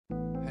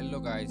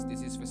Hello guys,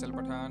 this is Faisal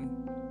Pathan.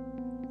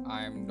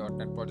 I am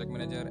 .NET Project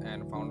Manager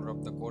and founder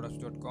of the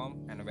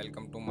CodeHubs.com, and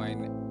welcome to my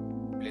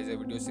Blazor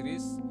video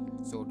series.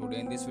 So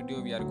today in this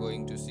video we are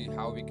going to see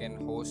how we can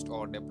host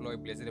or deploy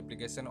Blazor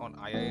application on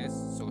IIS.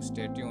 So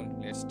stay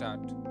tuned, let's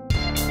start.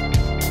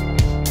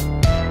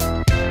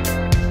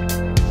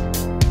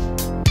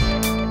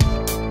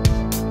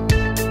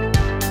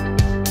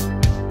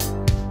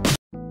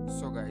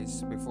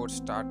 Before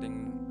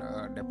starting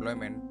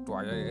deployment to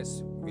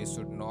IIS, we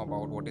should know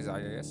about what is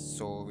IIS.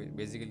 So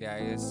basically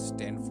IIS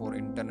stands for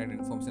Internet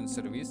Information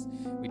Service,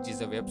 which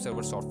is a web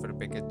server software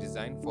package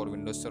designed for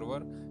Windows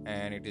Server,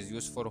 and it is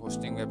used for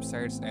hosting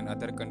websites and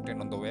other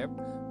content on the web.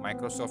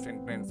 Microsoft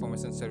Internet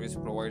Information Service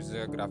provides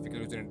a graphical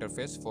user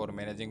interface for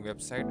managing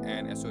website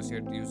and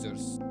associated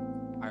users.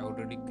 I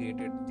already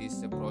created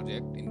this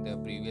project in the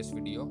previous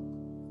video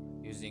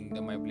using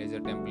the my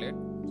Blazor template.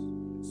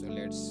 So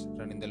let's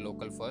run in the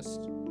local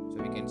first, so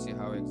we can see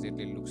how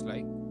exactly it looks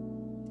like.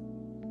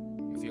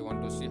 If you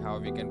want to see how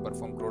we can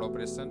perform CRUD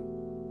operation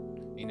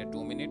in a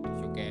 2 minute,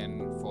 you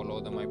can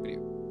follow my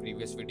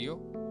previous video.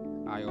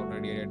 I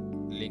already added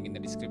link in the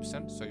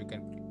description, so you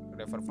can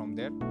refer from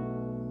there.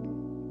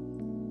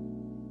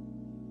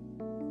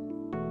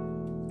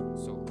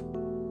 So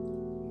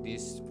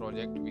this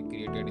project we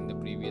created in the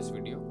previous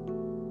video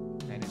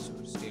and it's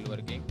still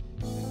working,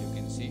 as you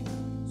can see.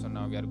 So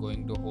now we are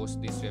going to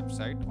host this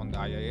website on the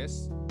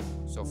IIS.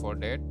 So for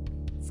that,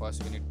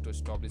 first we need to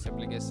stop this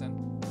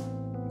application,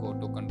 go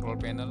to control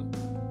panel,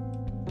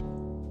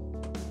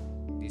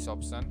 this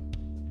option.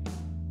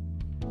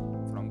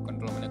 From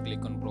control panel,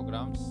 click on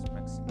programs,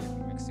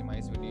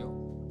 maximize video.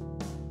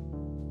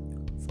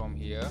 From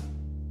here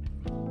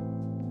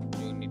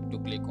you need to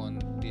click on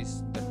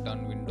this, the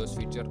turn Windows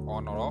feature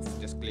on or off.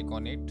 Just click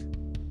on it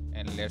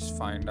and let's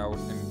find out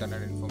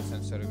Internet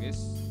Information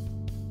Service.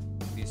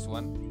 This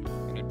one,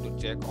 you need to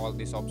check all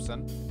this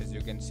option. As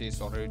you can see, it's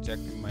already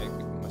checked in my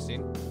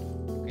machine.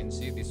 You can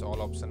see this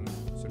all option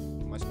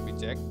must be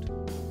checked.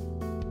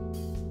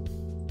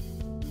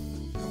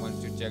 And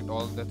once you checked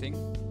all the thing,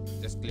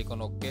 just click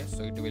on OK.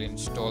 So it will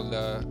install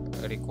the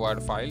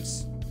required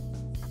files.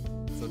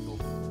 So to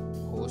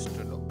host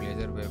a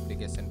Blazor web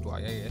application to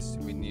IIS,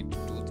 we need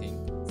two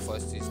things.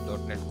 First is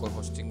 .NET Core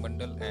hosting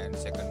bundle, and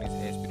second is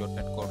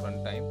ASP.NET Core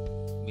Runtime,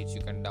 which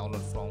you can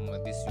download from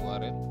this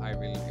URL. I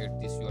will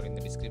add this URL in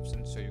the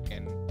description, so you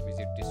can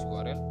visit this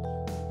URL.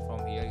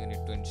 From here you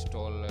need to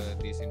install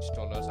these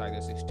installers,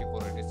 either 64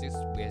 or 86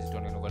 based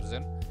on your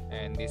version,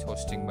 and this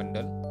hosting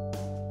bundle.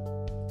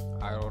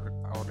 I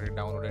already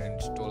downloaded and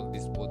installed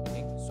this both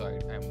things, so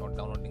I am not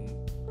downloading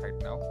right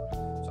now.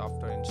 So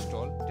after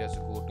install, just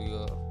go to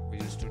your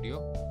Visual Studio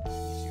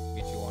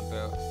which you want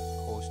to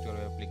host your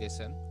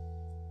application.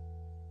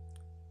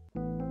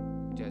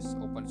 Just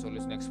open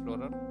Solution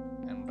Explorer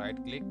and right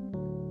click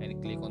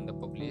and click on the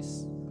publish.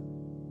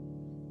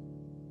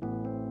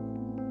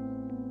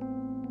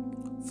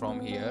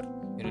 From here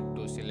you need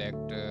to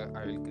select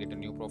I will create a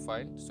new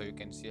profile. So you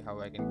can see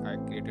how I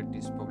created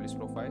this publish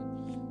profile.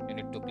 You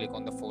need to click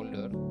on the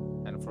folder,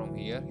 and from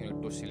here you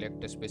need to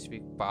select a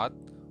specific path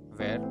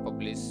where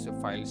publish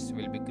files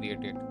will be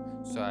created.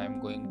 So I am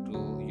going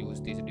to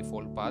use this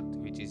default path,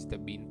 which is the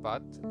bin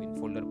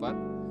folder path.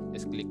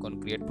 Just click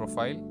on create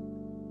profile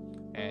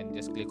and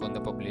just click on the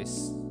publish,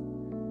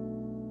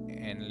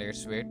 and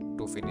let's wait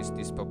to finish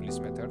this publish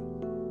method.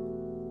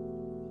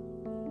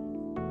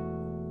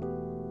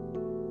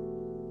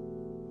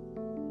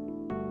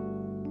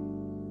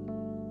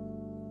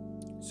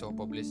 So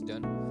publish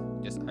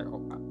done. Just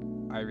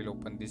I will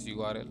open this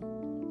URL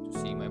to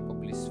see my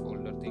publish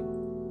folder thing.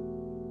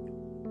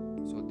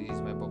 So this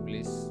is my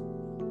publish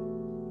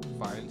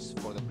files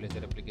for the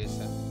Blazor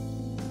application.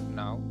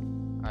 Now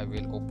I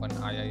will open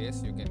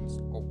IIS. You can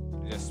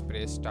just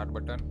press start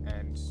button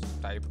and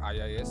type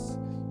IIS.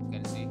 You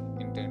can see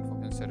Internet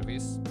Information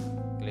Service.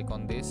 Click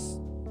on this.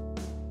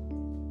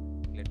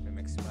 Let me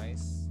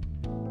maximize.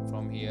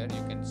 From here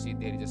you can see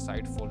there is a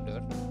site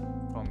folder.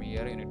 From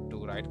here you need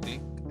to right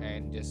click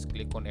and just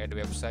click on add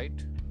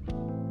website.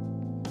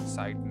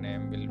 Site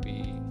name will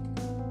be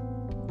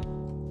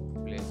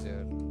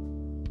Blazor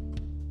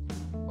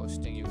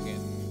hosting. You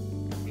can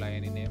apply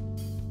any name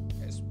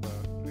as per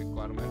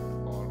requirement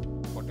or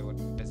whatever,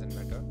 doesn't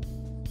matter.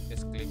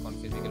 Just click on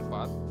physical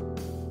path.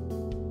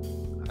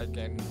 I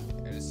can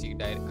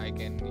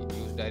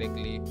use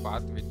directly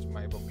path where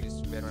my publish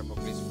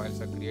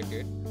files are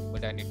created,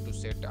 but I need to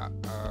set a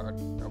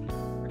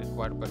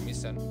required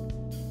permission.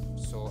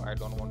 So I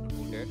don't want to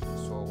do that.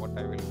 So what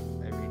I will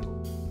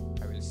do,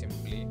 I will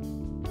simply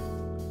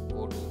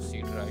go to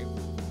C drive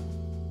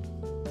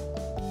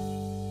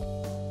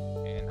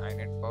and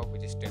inetpub,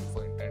 which is stand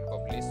for Internet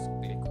Publish.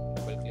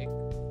 Double click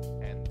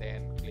and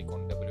then click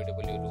on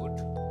www root,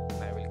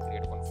 and I will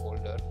create one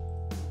folder,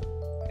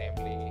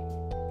 namely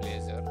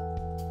Blazor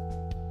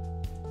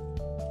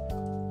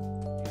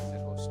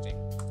hosting,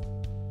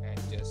 and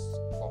just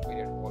copy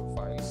that all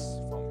files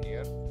from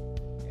here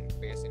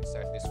and paste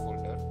inside this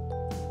folder.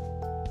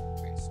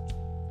 Paste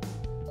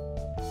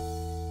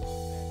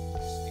and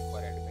just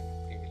require admin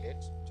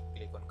privilege.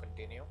 Click click on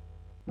continue.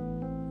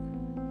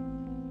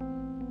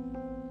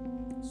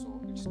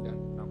 So it's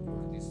done. Now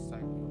close this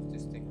site, close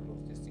this thing.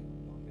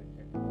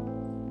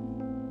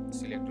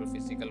 Select your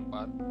physical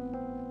path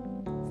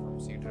from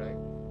C drive,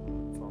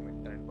 from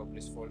internet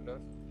publish folder,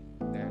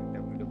 then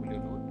www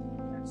root,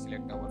 and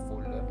select our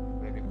folder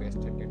where we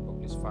pasted get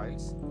published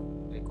files.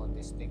 Click on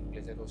this thing,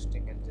 Blazor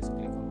hosting, and just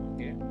click on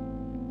OK.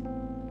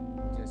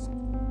 Just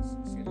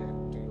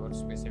select your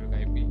specific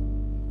IP,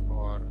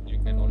 or you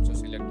can also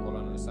select all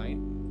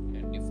unassigned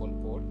and default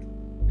port,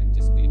 and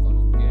just click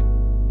on OK.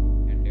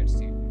 And that's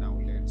it. Now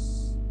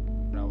let's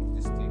browse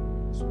this thing.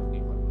 It's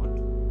working or not.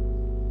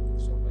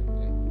 So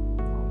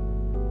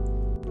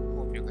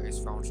hope you guys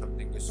found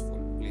something useful.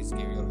 Please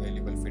give your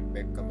valuable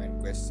feedback, comment,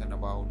 question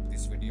about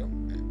this video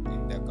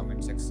in the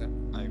comment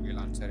section. I will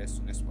answer as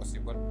soon as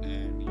possible,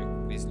 and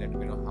you please let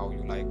me know how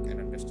you like and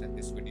understand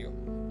this video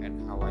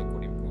and how I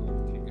could improve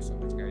it. Thank you so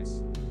much,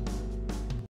 guys.